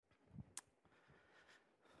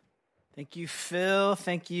Thank you, Phil.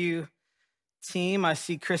 Thank you, team. I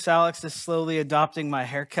see Chris Alex is slowly adopting my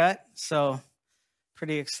haircut, so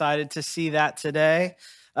pretty excited to see that today.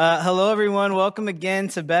 Hello, everyone. Welcome again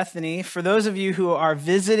to Bethany. For those of you who are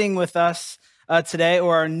visiting with us today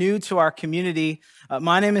or are new to our community,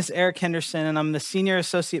 my name is Eric Henderson, and I'm the Senior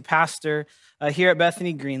Associate Pastor here at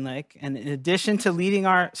Bethany Green Lake. And in addition to leading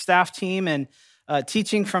our staff team and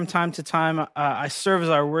teaching from time to time, I serve as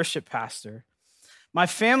our worship pastor. My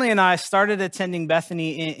family and I started attending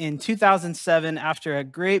Bethany in 2007 after a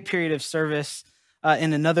great period of service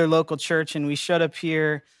in another local church, and we showed up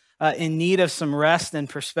here in need of some rest and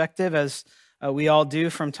perspective, as we all do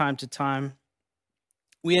from time to time.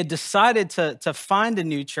 We had decided to find a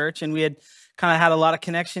new church, and we had kind of had a lot of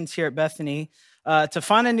connections here at Bethany, to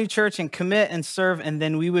find a new church and commit and serve, and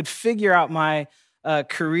then we would figure out my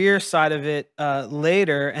career side of it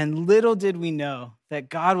later. And little did we know that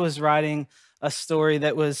God was writing a story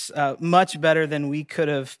that was much better than we could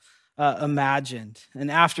have imagined.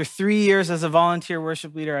 And after 3 years as a volunteer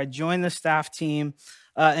worship leader, I joined the staff team,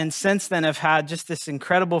 and since then have had just this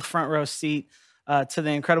incredible front row seat to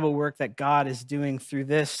the incredible work that God is doing through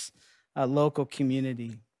this local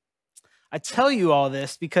community. I tell you all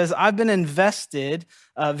this because I've been invested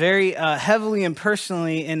very heavily and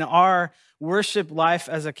personally in our worship life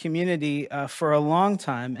as a community for a long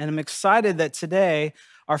time, and I'm excited that today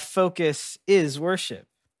our focus is worship.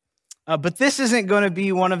 But this isn't going to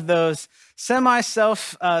be one of those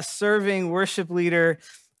semi-self-serving worship leader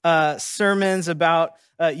sermons about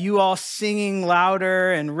you all singing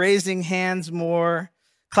louder and raising hands more,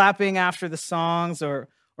 clapping after the songs, or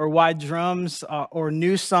why drums or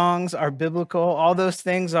new songs are biblical. All those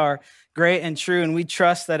things are great and true, and we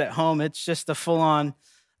trust that at home it's just a full-on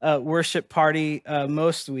worship party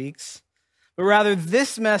most weeks. But rather,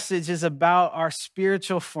 this message is about our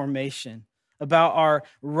spiritual formation, about our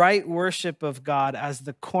right worship of God as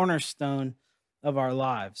the cornerstone of our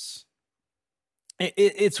lives.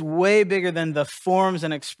 It's way bigger than the forms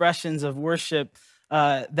and expressions of worship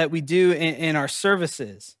that we do in our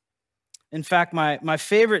services. In fact, my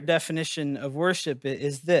favorite definition of worship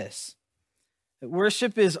is this: that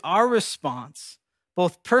worship is our response,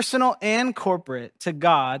 both personal and corporate, to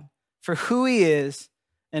God for who he is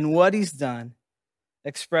and what he's done,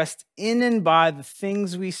 expressed in and by the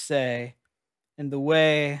things we say and the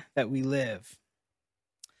way that we live.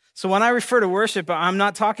 So when I refer to worship, I'm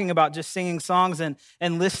not talking about just singing songs and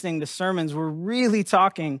listening to sermons. We're really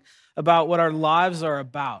talking about what our lives are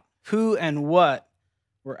about, who and what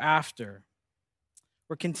we're after.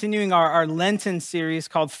 We're continuing our Lenten series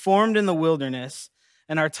called Formed in the Wilderness,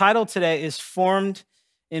 and our title today is Formed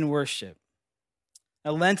in Worship.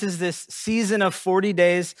 Now, Lent is this season of 40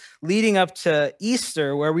 days leading up to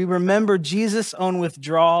Easter, where we remember Jesus' own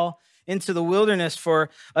withdrawal into the wilderness for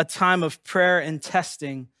a time of prayer and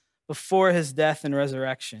testing before his death and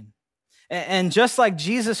resurrection. And just like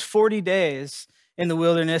Jesus' 40 days in the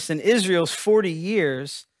wilderness and Israel's 40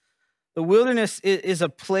 years, the wilderness is a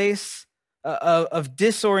place of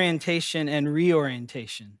disorientation and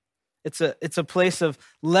reorientation. It's a place of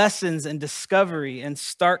lessons and discovery and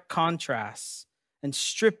stark contrasts, and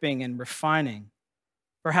stripping and refining,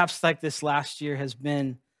 perhaps like this last year has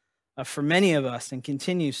been for many of us and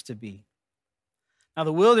continues to be. Now,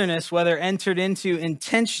 the wilderness, whether entered into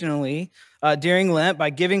intentionally during Lent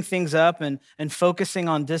by giving things up and focusing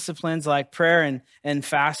on disciplines like prayer and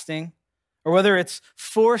fasting, or whether it's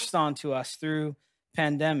forced onto us through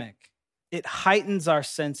pandemic, it heightens our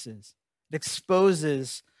senses, it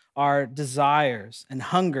exposes our desires and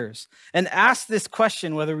hungers, and asks this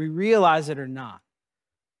question whether we realize it or not: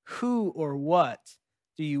 who or what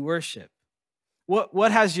do you worship?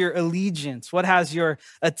 What has your allegiance? What has your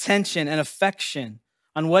attention and affection?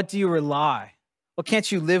 On what do you rely? What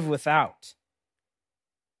can't you live without?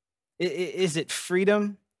 Is it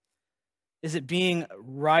freedom? Is it being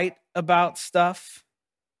right about stuff?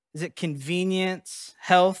 Is it convenience,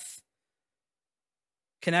 health,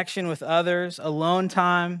 connection with others, alone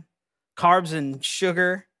time, carbs and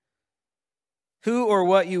sugar? Who or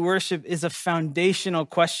what you worship is a foundational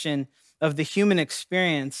question of the human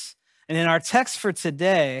experience. And in our text for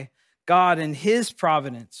today, God, in his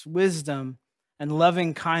providence, wisdom, and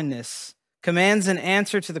loving kindness, commands an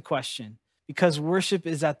answer to the question, because worship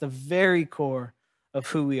is at the very core of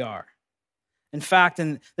who we are. In fact,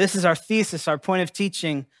 and this is our thesis, our point of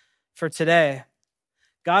teaching for today,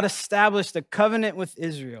 God established a covenant with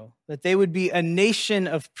Israel that they would be a nation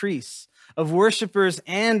of priests, of worshipers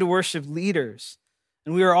and worship leaders.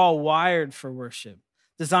 And we are all wired for worship,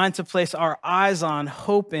 designed to place our eyes on,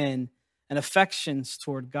 hope in, and affections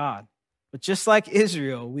toward God. But just like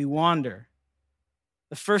Israel, we wander.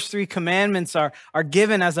 The first three commandments are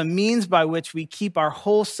given as a means by which we keep our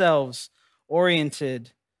whole selves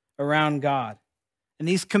oriented around God. And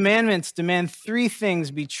these commandments demand three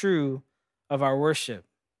things be true of our worship.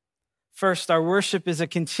 First, our worship is a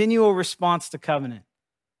continual response to covenant.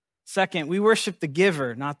 Second, we worship the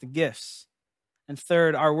giver, not the gifts. And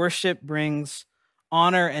third, our worship brings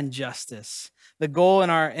honor and justice. The goal in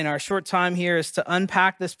our short time here is to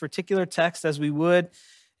unpack this particular text as we would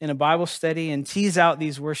in a Bible study and tease out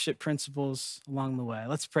these worship principles along the way.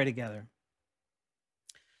 Let's pray together.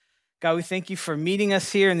 God, we thank you for meeting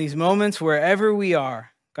us here in these moments wherever we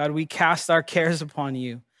are. God, we cast our cares upon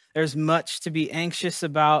you. There's much to be anxious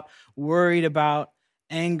about, worried about,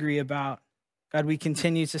 angry about. God, we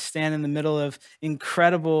continue to stand in the middle of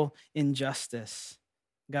incredible injustice.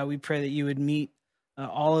 God, we pray that you would meet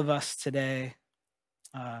all of us today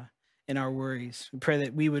in our worries. We pray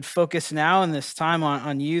that we would focus now in this time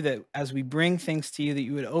on you, that as we bring things to you, that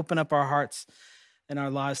you would open up our hearts and our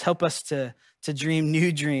lives. Help us to dream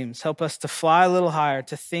new dreams. Help us to fly a little higher,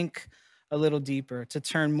 to think a little deeper, to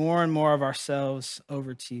turn more and more of ourselves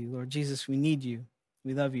over to you. Lord Jesus, we need you.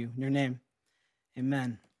 We love you. In your name,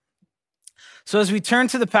 amen. So as we turn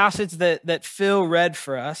to the passage that Phil read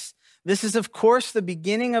for us, this is, of course, the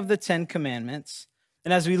beginning of the 10 Commandments.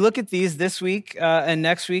 And as we look at these this week and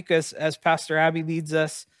next week, as Pastor Abby leads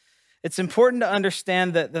us, it's important to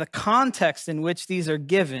understand that the context in which these are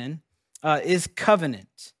given is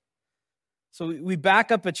covenant. So we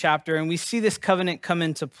back up a chapter and we see this covenant come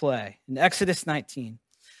into play. In Exodus 19,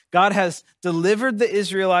 God has delivered the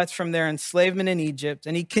Israelites from their enslavement in Egypt,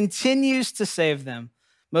 and he continues to save them,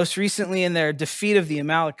 most recently in their defeat of the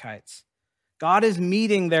Amalekites. God is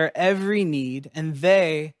meeting their every need, and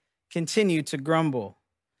they continue to grumble.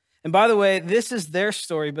 And by the way, this is their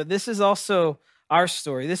story, but this is also our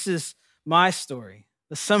story. This is my story.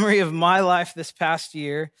 The summary of my life this past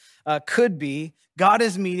year could be God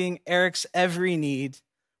is meeting Eric's every need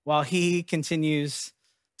while he continues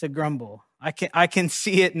to grumble. I can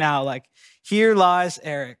see it now. Like, here lies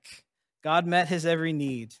Eric. God met his every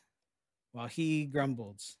need while he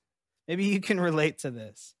grumbled. Maybe you can relate to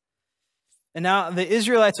this. And now the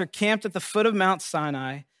Israelites are camped at the foot of Mount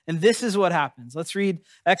Sinai, and this is what happens. Let's read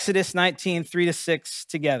Exodus 19, 3-6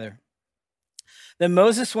 together. Then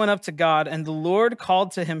Moses went up to God, and the Lord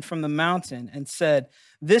called to him from the mountain and said,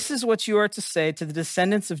 "This is what you are to say to the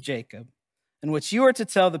descendants of Jacob, and what you are to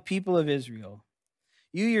tell the people of Israel.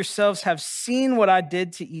 You yourselves have seen what I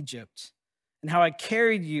did to Egypt, and how I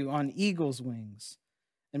carried you on eagle's wings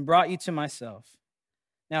and brought you to myself.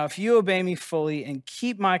 Now, if you obey me fully and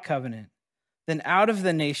keep my covenant, then out of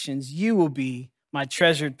the nations you will be my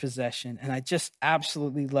treasured possession." And I just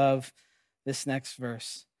absolutely love this next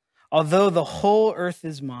verse. "Although the whole earth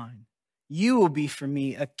is mine, you will be for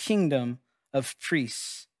me a kingdom of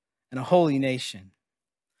priests and a holy nation."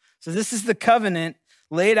 So this is the covenant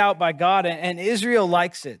laid out by God, and Israel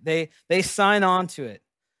likes it. They sign on to it.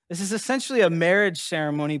 This is essentially a marriage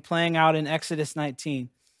ceremony playing out in Exodus 19.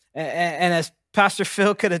 And as Pastor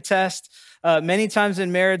Phil could attest, many times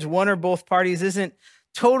in marriage, one or both parties isn't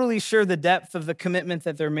totally sure the depth of the commitment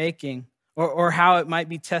that they're making or how it might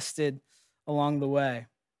be tested along the way.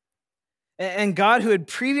 And God, who had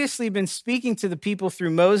previously been speaking to the people through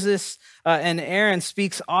Moses and Aaron,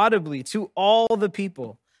 speaks audibly to all the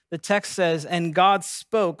people. The text says, and God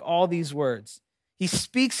spoke all these words. He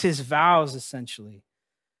speaks his vows, essentially.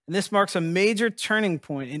 And this marks a major turning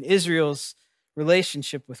point in Israel's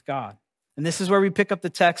relationship with God. And this is where we pick up the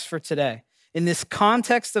text for today. In this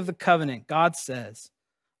context of the covenant, God says,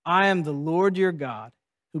 "I am the Lord your God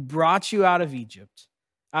who brought you out of Egypt,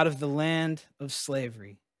 out of the land of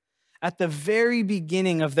slavery." At the very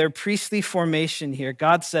beginning of their priestly formation here,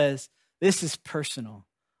 God says, this is personal.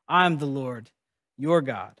 I am the Lord, your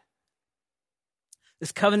God.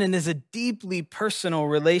 This covenant is a deeply personal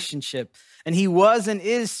relationship, and he was and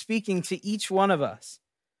is speaking to each one of us.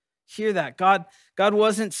 Hear that. God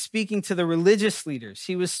wasn't speaking to the religious leaders.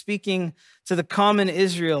 He was speaking to the common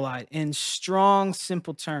Israelite in strong,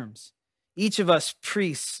 simple terms. Each of us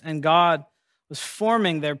priests, and God was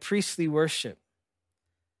forming their priestly worship.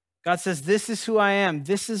 God says, this is who I am.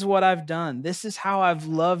 This is what I've done. This is how I've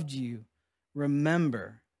loved you.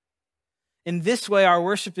 Remember. In this way, our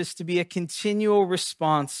worship is to be a continual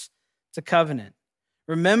response to covenant.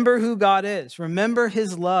 Remember who God is. Remember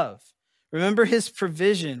his love. Remember his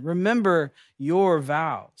provision. Remember your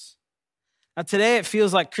vows. Now, today it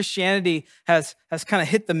feels like Christianity has kind of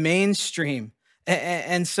hit the mainstream.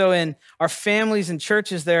 And so in our families and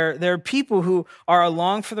churches, there are people who are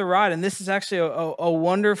along for the ride. And this is actually a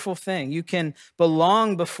wonderful thing. You can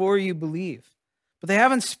belong before you believe. but they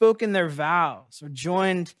haven't spoken their vows or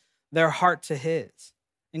joined their heart to his.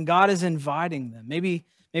 And God is inviting them. Maybe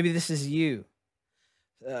this is you.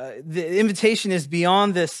 The invitation is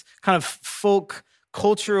beyond this kind of folk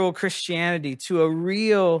cultural Christianity to a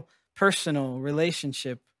real personal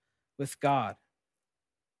relationship with God.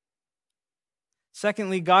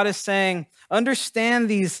 Secondly, God is saying, understand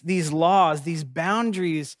these laws, these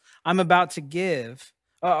boundaries I'm about to give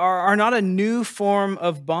are not a new form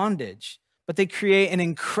of bondage, but they create an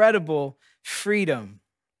incredible freedom.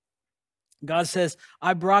 God says,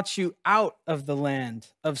 I brought you out of the land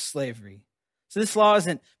of slavery. So this law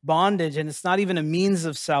isn't bondage, and it's not even a means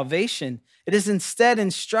of salvation. It is instead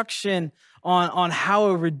instruction on how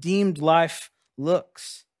a redeemed life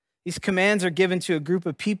looks. These commands are given to a group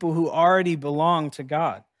of people who already belong to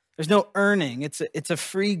God. There's no earning. It's a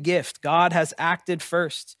free gift. God has acted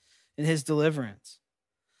first in his deliverance.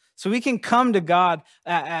 So we can come to God,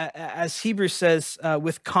 as Hebrews says,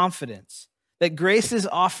 with confidence, that grace is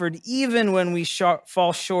offered even when we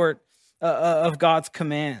fall short of God's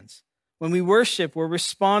commands. When we worship, we're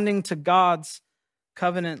responding to God's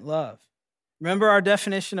covenant love. Remember, our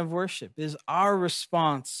definition of worship is our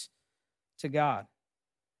response to God.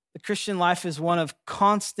 The Christian life is one of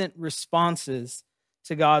constant responses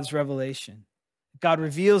to God's revelation. God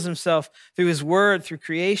reveals himself through his word, through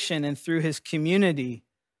creation, and through his community,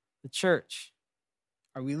 the church.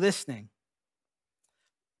 Are we listening?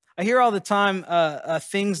 I hear all the time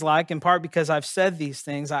things like, in part because I've said these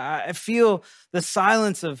things, I feel the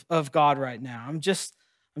silence of God right now. I'm just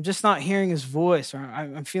not hearing his voice, or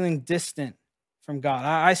I'm feeling distant from God.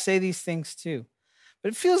 I say these things too.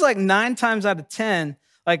 But it feels like 9 times out of 10,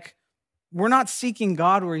 like we're not seeking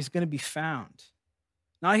God where he's going to be found.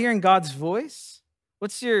 Not hearing God's voice?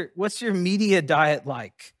 What's your media diet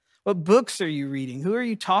like? What books are you reading? Who are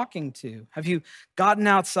you talking to? Have you gotten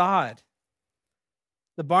outside?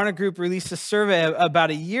 The Barna Group released a survey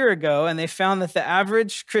about a year ago, and they found that the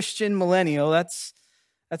average Christian millennial, that's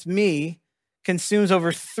me, consumes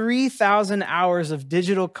over 3,000 hours of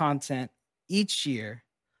digital content each year,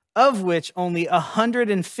 of which only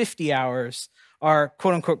 150 hours are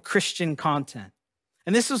quote-unquote Christian content.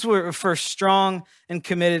 And this was for strong and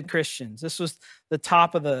committed Christians. This was the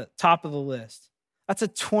top of the list. That's a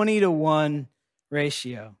 20-to-1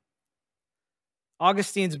 ratio.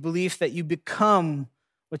 Augustine's belief that you become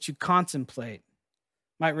what you contemplate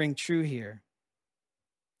might ring true here.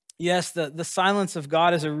 Yes, the silence of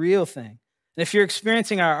God is a real thing. And if you're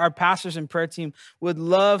experiencing, our pastors and prayer team would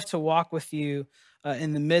love to walk with you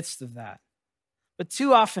in the midst of that. But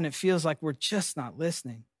too often it feels like we're just not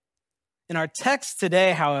listening. In our text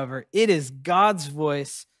today, however, it is God's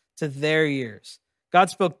voice to their ears. God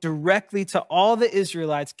spoke directly to all the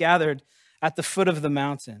Israelites gathered at the foot of the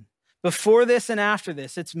mountain. Before this and after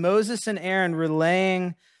this, it's Moses and Aaron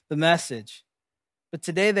relaying the message. But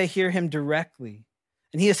today they hear him directly.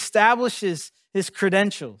 And he establishes his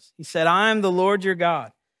credentials. He said, I am the Lord your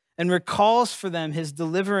God, and recalls for them his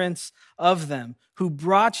deliverance of them, who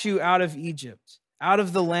brought you out of Egypt, out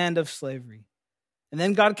of the land of slavery. And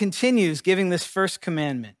then God continues giving this first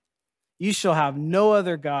commandment. You shall have no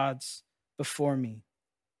other gods before me.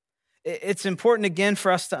 It's important again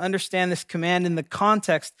for us to understand this command in the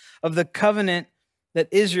context of the covenant that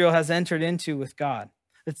Israel has entered into with God.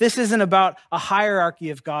 That this isn't about a hierarchy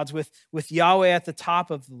of gods with Yahweh at the top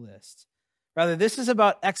of the list. Rather, this is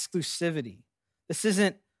about exclusivity. This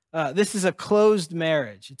is a closed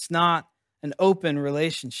marriage. It's not an open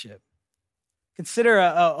relationship. Consider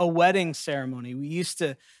a wedding ceremony. We used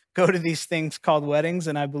to go to these things called weddings,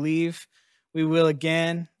 and I believe we will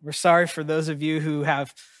again. We're sorry for those of you who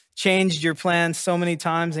have changed your plans so many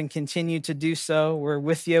times and continue to do so. We're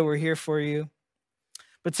with you. We're here for you.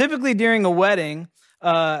 But typically during a wedding,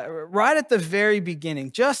 right at the very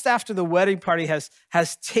beginning, just after the wedding party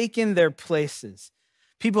has taken their places,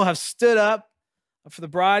 people have stood up for the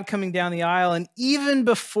bride coming down the aisle, and even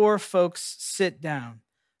before folks sit down,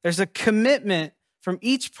 there's a commitment from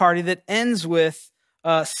each party that ends with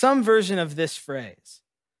some version of this phrase.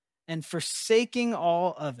 And forsaking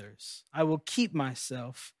all others, I will keep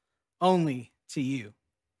myself only to you.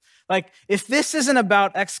 Like, if this isn't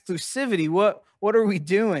about exclusivity, what are we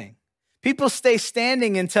doing? People stay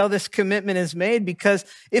standing until this commitment is made, because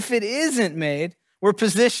if it isn't made, we're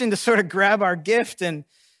positioned to sort of grab our gift and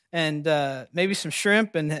maybe some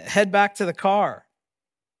shrimp and head back to the car.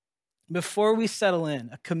 Before we settle in,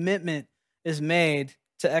 a commitment is made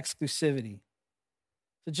to exclusivity.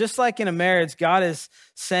 So just like in a marriage, God is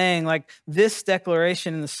saying, like this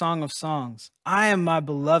declaration in the Song of Songs, I am my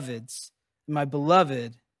beloved's, and my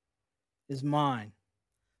beloved is mine.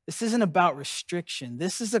 This isn't about restriction.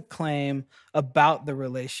 This is a claim about the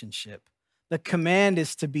relationship. The command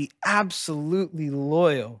is to be absolutely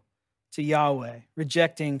loyal to Yahweh,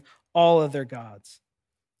 rejecting all other gods.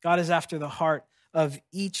 God is after the heart of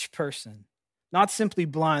each person, not simply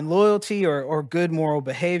blind loyalty or good moral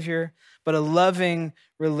behavior, but a loving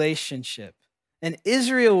relationship. And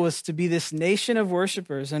Israel was to be this nation of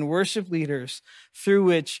worshipers and worship leaders through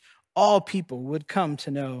which all people would come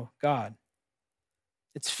to know God.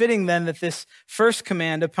 It's fitting then that this first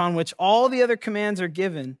command, upon which all the other commands are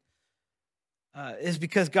given, is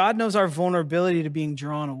because God knows our vulnerability to being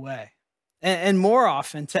drawn away, and more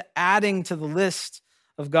often to adding to the list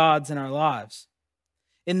of gods in our lives.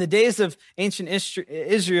 In the days of ancient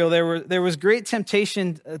Israel, there was great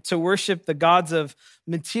temptation to worship the gods of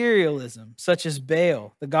materialism, such as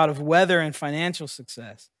Baal, the god of weather and financial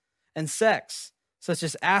success, and sex, such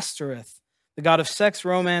as Ashtoreth, the god of sex,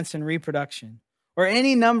 romance, and reproduction, or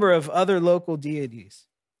any number of other local deities.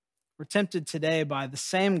 We're tempted today by the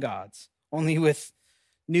same gods, only with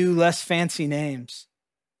new, less fancy names.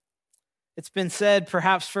 It's been said,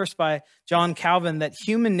 perhaps first by John Calvin, that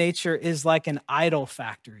human nature is like an idol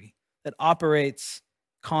factory that operates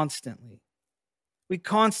constantly. We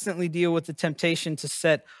constantly deal with the temptation to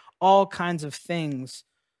set all kinds of things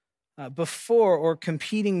before or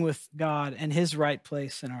competing with God and his right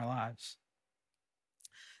place in our lives.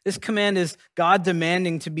 This command is God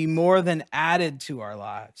demanding to be more than added to our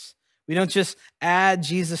lives. We don't just add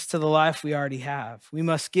Jesus to the life we already have. We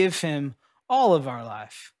must give him all of our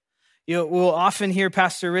life. We'll often hear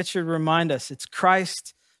Pastor Richard remind us it's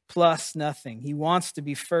Christ plus nothing. He wants to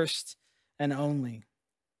be first and only.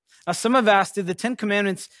 Now, some have asked, did the Ten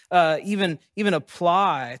Commandments even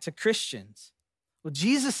apply to Christians? Well,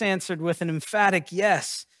 Jesus answered with an emphatic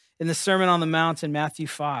yes in the Sermon on the Mount in Matthew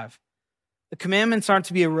 5. The commandments aren't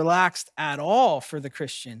to be relaxed at all for the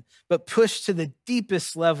Christian, but pushed to the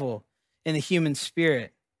deepest level in the human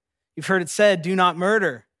spirit. You've heard it said, do not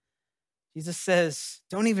murder. Jesus says,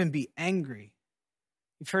 don't even be angry.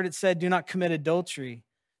 You've heard it said, do not commit adultery.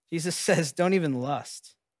 Jesus says, don't even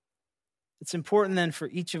lust. It's important then for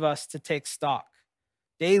each of us to take stock,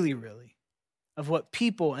 daily really, of what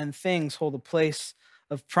people and things hold a place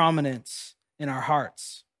of prominence in our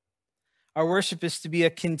hearts. Our worship is to be a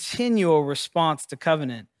continual response to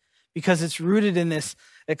covenant because it's rooted in this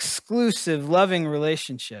exclusive, loving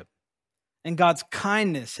relationship. And God's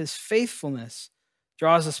kindness, his faithfulness,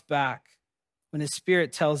 draws us back when his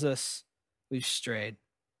Spirit tells us we've strayed.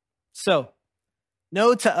 So,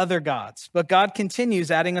 no to other gods, but God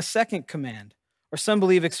continues adding a second command, or some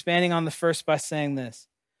believe expanding on the first by saying this: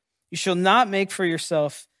 you shall not make for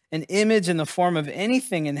yourself an image in the form of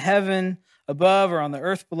anything in heaven above or on the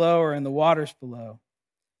earth below or in the waters below.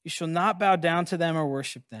 You shall not bow down to them or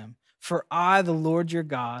worship them, for I, the Lord your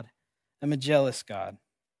God, am a jealous God.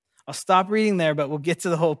 I'll stop reading there, but we'll get to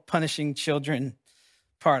the whole punishing children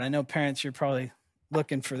part. I know parents, you're probably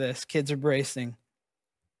looking for this. Kids are bracing.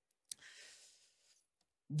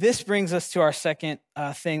 This brings us to our second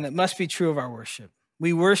thing that must be true of our worship.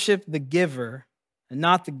 We worship the giver and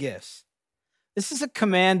not the gifts. This is a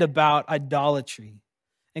command about idolatry.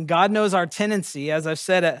 And God knows our tendency, as I've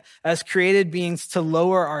said, as created beings, to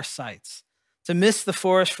lower our sights, to miss the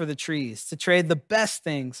forest for the trees, to trade the best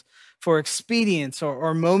things for expedience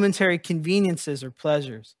or momentary conveniences or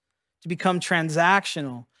pleasures, to become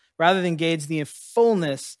transactional rather than gauge the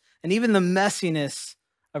fullness and even the messiness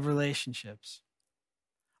of relationships.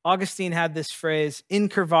 Augustine had this phrase,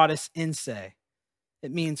 incurvatus in se.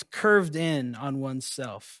 It means curved in on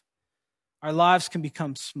oneself. Our lives can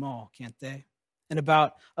become small, can't they? And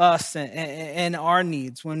about us and our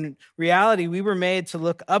needs, when in reality we were made to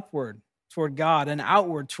look upward toward God and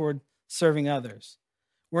outward toward serving others.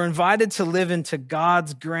 We're invited to live into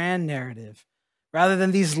God's grand narrative rather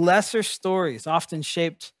than these lesser stories, often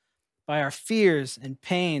shaped by our fears and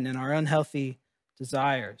pain and our unhealthy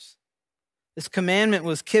desires. This commandment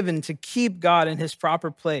was given to keep God in his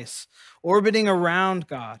proper place, orbiting around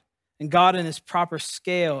God, and God in his proper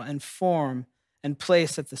scale and form and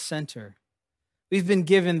place at the center. We've been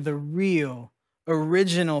given the real,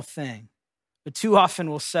 original thing, but too often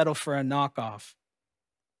we'll settle for a knockoff.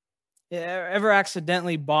 Ever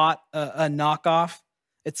accidentally bought a knockoff?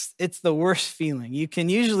 It's the worst feeling. You can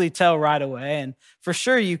usually tell right away, and for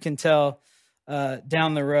sure you can tell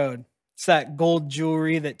down the road. It's that gold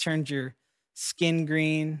jewelry that turns your skin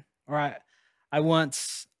green. Or I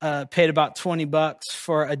once paid about $20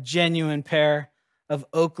 for a genuine pair of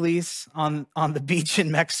Oakleys on the beach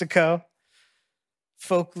in Mexico.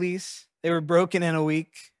 Folkleys. They were broken in a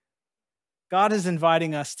week. God is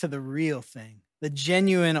inviting us to the real thing, the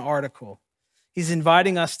genuine article. He's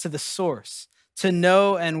inviting us to the source, to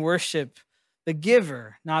know and worship the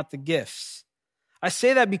giver, not the gifts. I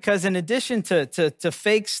say that because in addition to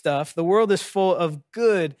fake stuff, the world is full of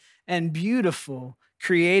good and beautiful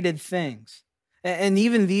created things. And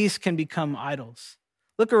even these can become idols.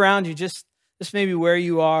 Look around you, just maybe where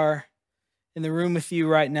you are in the room with you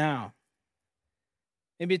right now.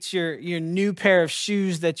 Maybe it's your new pair of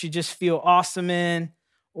shoes that you just feel awesome in,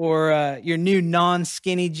 or your new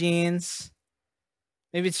non-skinny jeans.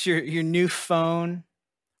 Maybe it's your new phone,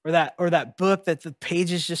 or that book that the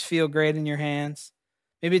pages just feel great in your hands.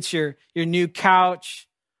 Maybe it's your new couch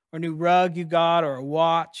or new rug you got, or a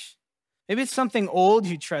watch. Maybe it's something old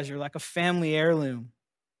you treasure, like a family heirloom.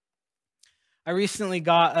 I recently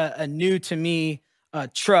got a new to me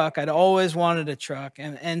truck. I'd always wanted a truck,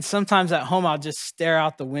 and sometimes at home I'll just stare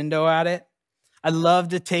out the window at it. I'd love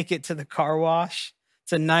to take it to the car wash.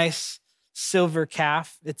 It's a nice silver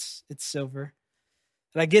calf. It's silver.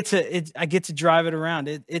 But I get to drive it around.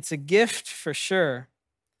 It's a gift for sure,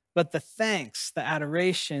 but the thanks, the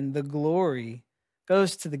adoration, the glory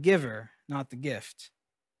goes to the giver, not the gift.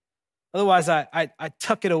 Otherwise, I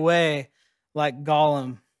tuck it away like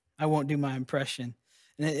Gollum. I won't do my impression.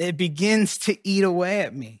 And it begins to eat away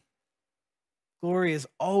at me. Glory is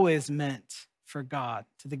always meant for God,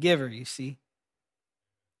 to the giver, you see.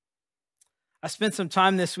 I spent some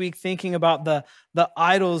time this week thinking about the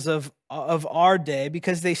idols of our day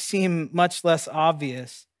because they seem much less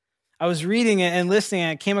obvious. I was reading it and listening,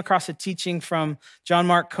 and I came across a teaching from John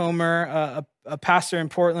Mark Comer, a pastor in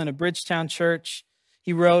Portland, a Bridgetown church.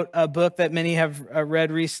 He wrote a book that many have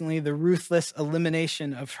read recently, The Ruthless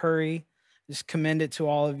Elimination of Hurry. Just commend it to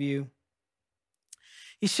all of you.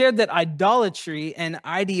 He shared that idolatry and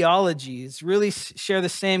ideologies really share the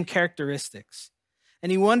same characteristics.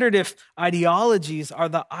 And he wondered if ideologies are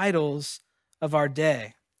the idols of our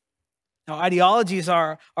day. Now, ideologies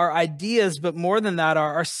are ideas, but more than that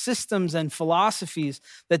are systems and philosophies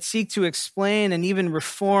that seek to explain and even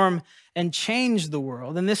reform and change the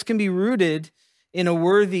world. And this can be rooted in a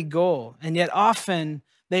worthy goal. And yet often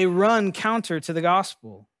they run counter to the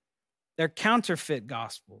gospel. They're counterfeit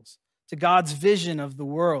gospels to God's vision of the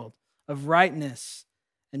world, of rightness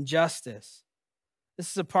and justice.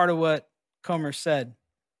 This is a part of what Comer said.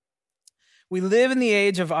 We live in the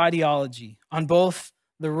age of ideology on both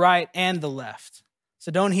the right and the left.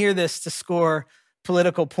 So don't hear this to score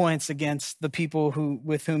political points against the people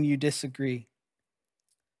with whom you disagree.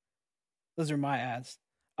 Those are my ads.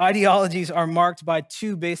 Ideologies are marked by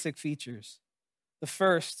two basic features. The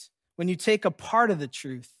first, when you take a part of the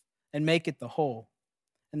truth and make it the whole.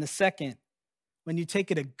 And the second, when you take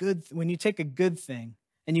a good thing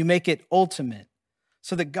and you make it ultimate,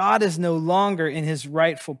 so that God is no longer in his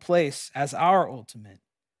rightful place as our ultimate.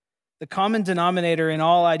 The common denominator in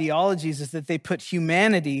all ideologies is that they put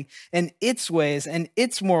humanity and its ways and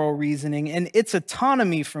its moral reasoning and its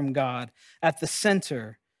autonomy from God at the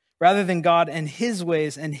center, rather than God and his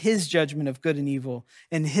ways and his judgment of good and evil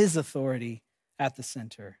and his authority at the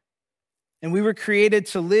center. And we were created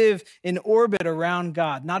to live in orbit around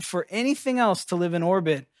God, not for anything else to live in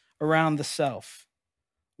orbit around the self.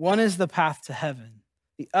 One is the path to heaven.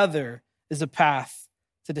 The other is a path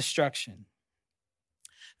to destruction.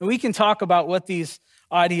 And we can talk about what these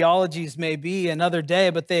ideologies may be another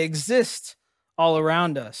day, but they exist all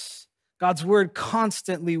around us. God's word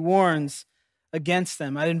constantly warns against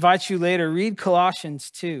them. I'd invite you later, read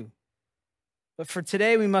Colossians 2. But for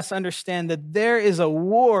today, we must understand that there is a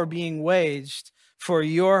war being waged for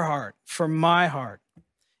your heart, for my heart,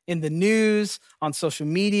 in the news, on social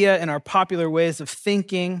media, in our popular ways of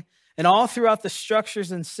thinking, and all throughout the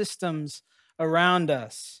structures and systems around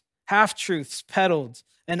us. Half-truths peddled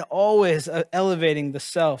and always elevating the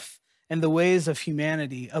self and the ways of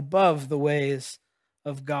humanity above the ways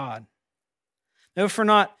of God. Now, if we're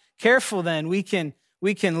not careful, then we can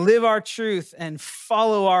live our truth and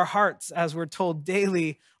follow our hearts, as we're told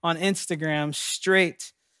daily on Instagram,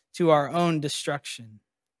 straight to our own destruction.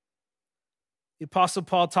 The Apostle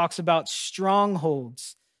Paul talks about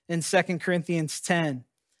strongholds in 2 Corinthians 10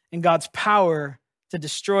 and God's power to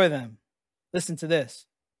destroy them. Listen to this.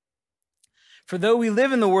 For though we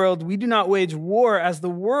live in the world, we do not wage war as the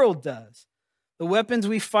world does. The weapons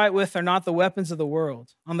we fight with are not the weapons of the world.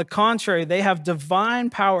 On the contrary, they have divine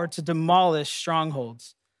power to demolish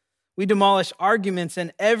strongholds. We demolish arguments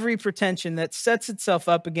and every pretension that sets itself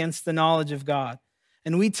up against the knowledge of God.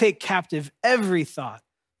 And we take captive every thought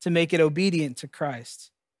to make it obedient to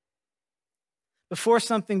Christ. Before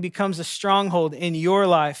something becomes a stronghold in your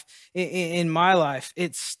life, in my life,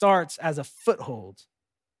 it starts as a foothold.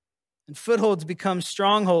 And footholds become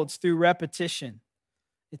strongholds through repetition.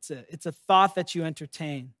 It's a thought that you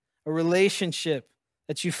entertain, a relationship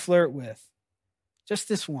that you flirt with. Just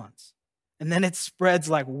this once. And then it spreads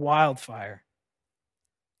like wildfire.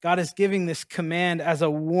 God is giving this command as a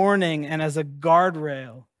warning and as a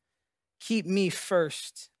guardrail. Keep me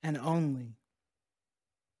first and only.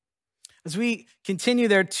 As we continue,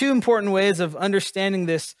 there are two important ways of understanding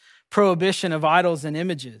this prohibition of idols and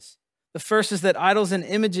images. The first is that idols and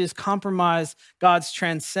images compromise God's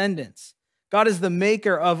transcendence. God is the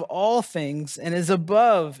maker of all things and is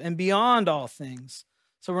above and beyond all things.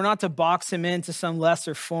 So we're not to box him into some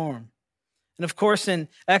lesser form. And of course, in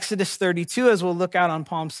Exodus 32, as we'll look at on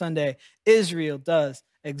Palm Sunday, Israel does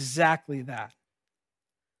exactly that.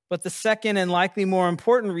 But the second and likely more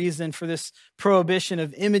important reason for this prohibition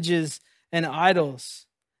of images and idols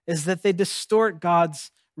is that they distort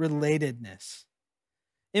God's relatedness.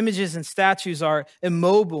 Images and statues are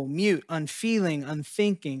immobile, mute, unfeeling,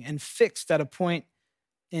 unthinking, and fixed at a point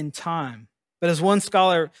in time. But as one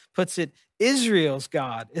scholar puts it, Israel's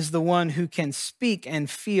God is the one who can speak and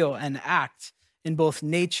feel and act in both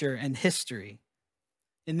nature and history.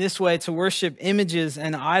 In this way, to worship images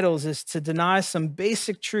and idols is to deny some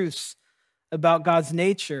basic truths about God's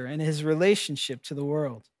nature and his relationship to the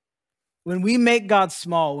world. When we make God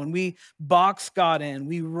small, when we box God in,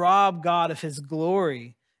 we rob God of his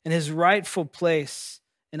glory and his rightful place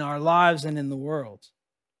in our lives and in the world.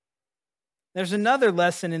 There's another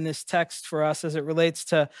lesson in this text for us as it relates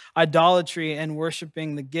to idolatry and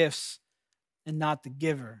worshiping the gifts and not the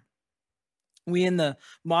giver. We in the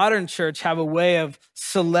modern church have a way of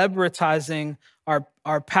celebritizing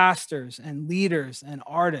our pastors and leaders and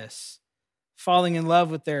artists, falling in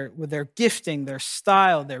love with their gifting, their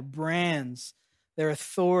style, their brands, their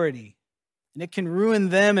authority. And it can ruin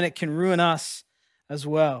them and it can ruin us as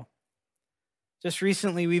well. Just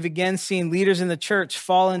recently, we've again seen leaders in the church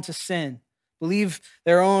fall into sin, believe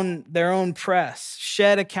their own press,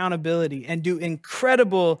 shed accountability, and do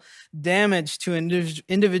incredible damage to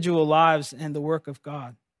individual lives and the work of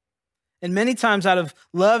God. And many times, out of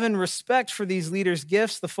love and respect for these leaders'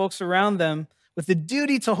 gifts, the folks around them, with the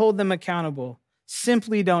duty to hold them accountable,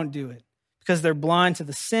 simply don't do it because they're blind to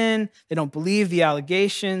the sin, they don't believe the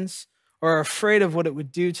allegations, or are afraid of what it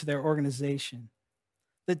would do to their organization.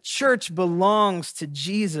 The church belongs to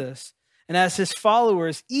Jesus. And as his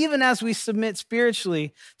followers, even as we submit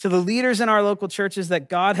spiritually to the leaders in our local churches that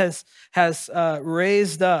God has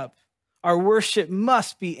raised up, our worship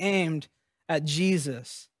must be aimed at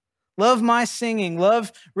Jesus. Love my singing,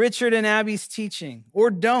 love Richard and Abby's teaching, or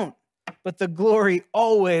don't, but the glory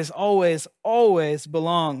always, always, always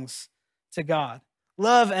belongs to God.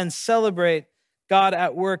 Love and celebrate God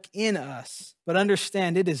at work in us, but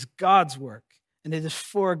understand it is God's work and it is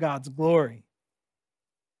for God's glory.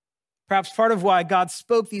 Perhaps part of why God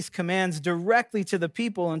spoke these commands directly to the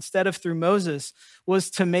people instead of through Moses was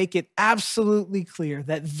to make it absolutely clear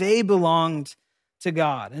that they belonged to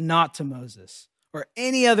God and not to Moses or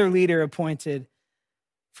any other leader appointed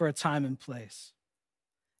for a time and place.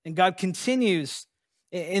 And God continues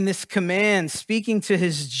in this command, speaking to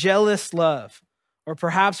his jealous love, or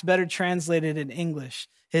perhaps better translated in English,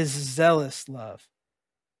 his zealous love.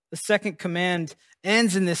 The second command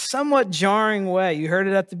ends in this somewhat jarring way. You heard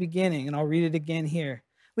it at the beginning, and I'll read it again here.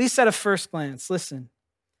 At least at a first glance, listen.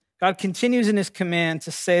 God continues in his command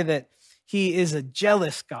to say that he is a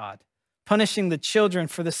jealous God, punishing the children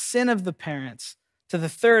for the sin of the parents to the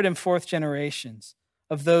third and fourth generations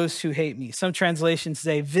of those who hate me. Some translations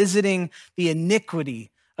say visiting the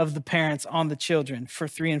iniquity of the parents on the children for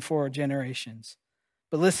 3 and 4 generations.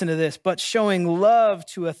 But listen to this, but showing love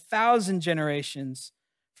to 1,000 generations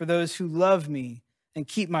for those who love me and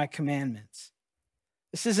keep my commandments.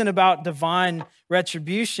 This isn't about divine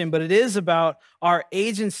retribution, but it is about our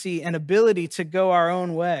agency and ability to go our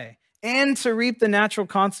own way and to reap the natural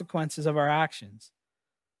consequences of our actions.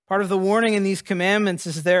 Part of the warning in these commandments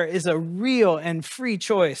is there is a real and free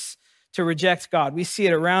choice to reject God. We see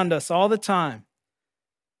it around us all the time.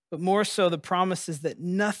 But more so, the promise is that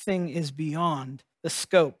nothing is beyond the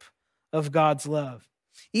scope of God's love.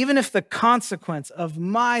 Even if the consequence of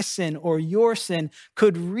my sin or your sin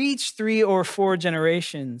could reach 3 or 4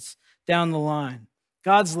 generations down the line,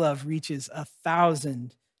 God's love reaches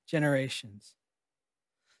 1,000 generations.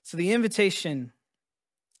 So the invitation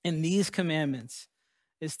in these commandments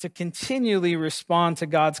is to continually respond to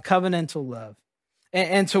God's covenantal love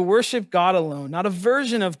and to worship God alone, not a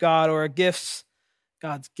version of God or a gifts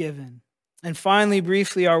God's given. And finally,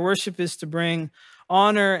 briefly, our worship is to bring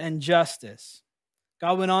honor and justice.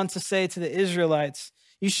 God went on to say to the Israelites,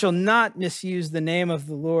 "You shall not misuse the name of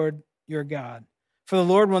the Lord your God, for the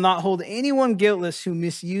Lord will not hold anyone guiltless who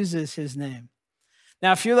misuses his name."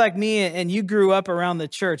 Now, if you're like me and you grew up around the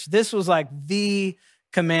church, this was like the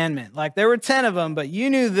commandment. Like there were 10 of them, but you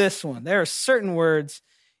knew this one. There are certain words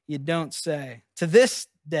you don't say. To this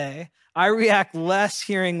day, I react less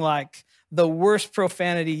hearing like the worst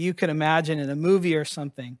profanity you could imagine in a movie or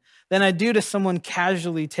something than I do to someone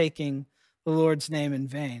casually taking the Lord's name in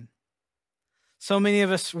vain. So many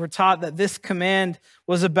of us were taught that this command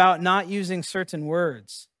was about not using certain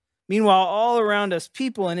words. Meanwhile, all around us,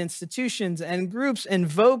 people and institutions and groups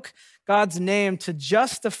invoke God's name to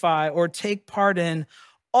justify or take part in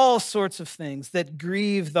all sorts of things that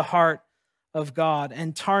grieve the heart of God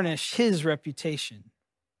and tarnish his reputation.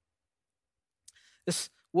 This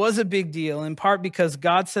was a big deal, in part because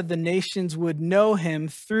God said the nations would know him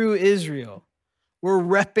through Israel. We're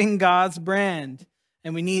repping God's brand,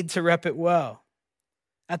 and we need to rep it well.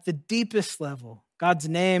 At the deepest level, God's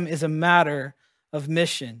name is a matter of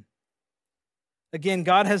mission. Again,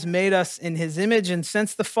 God has made us in his image, and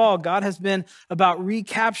since the fall, God has been about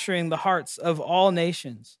recapturing the hearts of all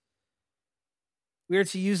nations. We are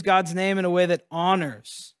to use God's name in a way that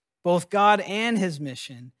honors both God and his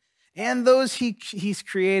mission, and those he's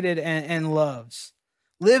created and loves.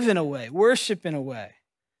 Live in a way, worship in a way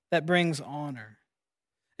that brings honor.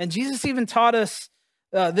 And Jesus even taught us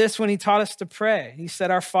this when he taught us to pray. He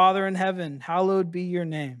said, "Our Father in heaven, hallowed be your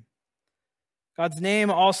name." God's name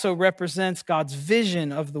also represents God's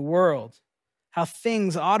vision of the world, how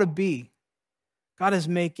things ought to be. God is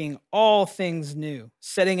making all things new,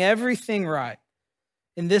 setting everything right.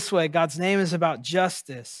 In this way, God's name is about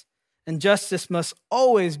justice, and justice must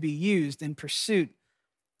always be used in pursuit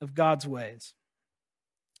of God's ways.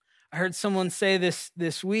 I heard someone say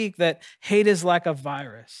this week that hate is like a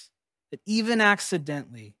virus, that even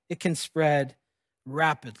accidentally, it can spread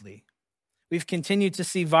rapidly. We've continued to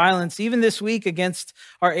see violence, even this week, against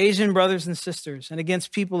our Asian brothers and sisters and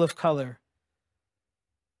against people of color.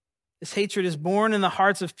 This hatred is born in the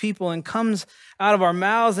hearts of people and comes out of our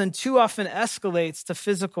mouths and too often escalates to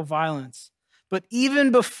physical violence. But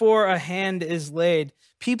even before a hand is laid,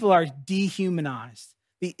 people are dehumanized,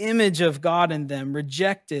 the image of God in them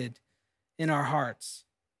rejected in our hearts.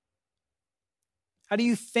 How do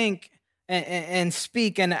you think and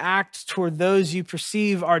speak and act toward those you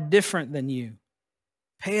perceive are different than you?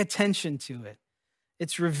 Pay attention to it.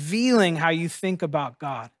 It's revealing how you think about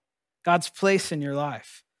God, God's place in your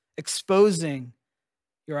life, exposing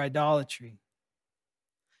your idolatry.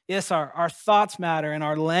 Yes, our thoughts matter and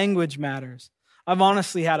our language matters. I've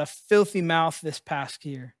honestly had a filthy mouth this past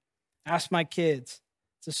year. Ask my kids.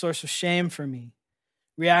 It's a source of shame for me.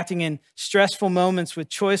 Reacting in stressful moments with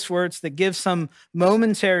choice words that give some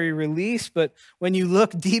momentary release, but when you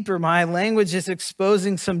look deeper, my language is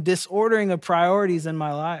exposing some disordering of priorities in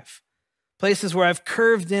my life, places where I've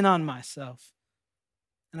curved in on myself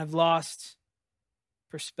and I've lost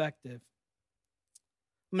perspective.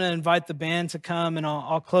 I'm going to invite the band to come, and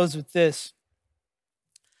I'll close with this.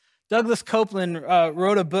 Douglas Copeland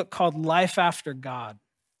wrote a book called Life After God.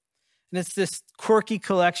 And it's this quirky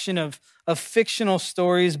collection of fictional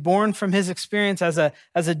stories born from his experience as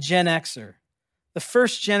a Gen Xer, the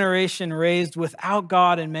first generation raised without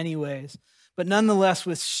God in many ways, but nonetheless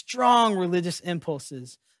with strong religious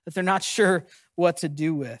impulses that they're not sure what to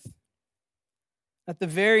do with. At the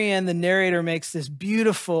very end, the narrator makes this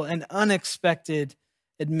beautiful and unexpected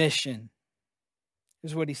admission.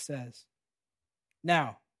 Here's what he says.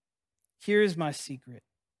 "Now, here is my secret.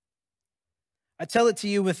 I tell it to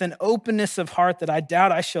you with an openness of heart that I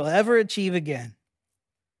doubt I shall ever achieve again.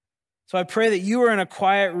 So I pray that you are in a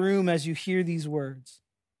quiet room as you hear these words.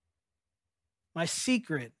 My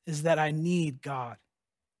secret is that I need God,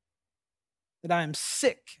 that I am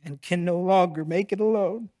sick and can no longer make it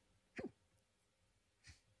alone.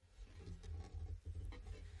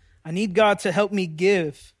 I need God to help me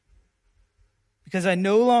give because I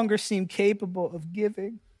no longer seem capable of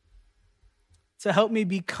giving, to help me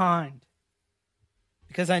be kind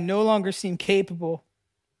because I no longer seem capable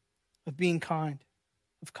of being kind,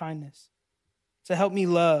 of kindness, to help me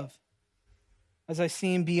love as I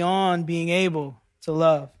seem beyond being able to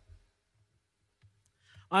love."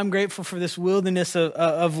 I'm grateful for this wilderness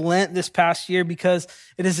of Lent this past year because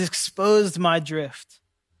it has exposed my drift,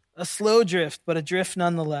 a slow drift, but a drift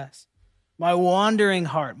nonetheless, my wandering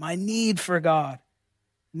heart, my need for God.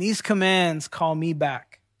 And these commands call me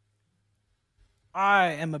back. I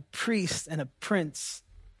am a priest and a prince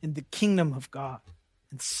in the kingdom of God,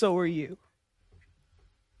 and so are you.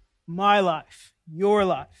 My life, your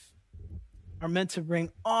life, are meant to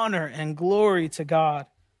bring honor and glory to God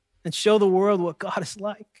and show the world what God is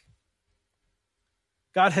like.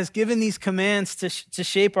 God has given these commands to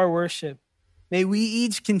shape our worship. May we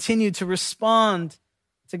each continue to respond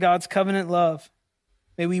to God's covenant love.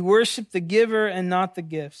 May we worship the giver and not the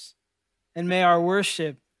gifts. And may our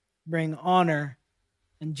worship bring honor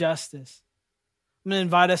and justice. I'm going to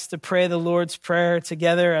invite us to pray the Lord's Prayer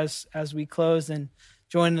together as we close and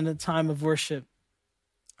join in a time of worship.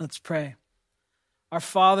 Let's pray. Our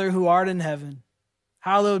Father who art in heaven,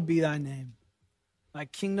 hallowed be thy name. Thy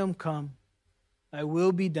kingdom come, thy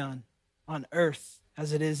will be done on earth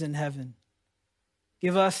as it is in heaven.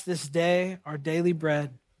 Give us this day our daily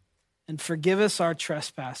bread, and forgive us our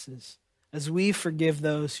trespasses, as we forgive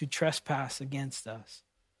those who trespass against us.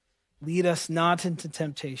 Lead us not into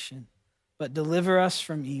temptation, but deliver us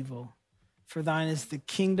from evil. For thine is the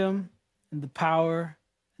kingdom and the power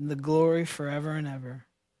and the glory forever and ever.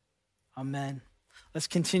 Amen. Let's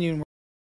continue in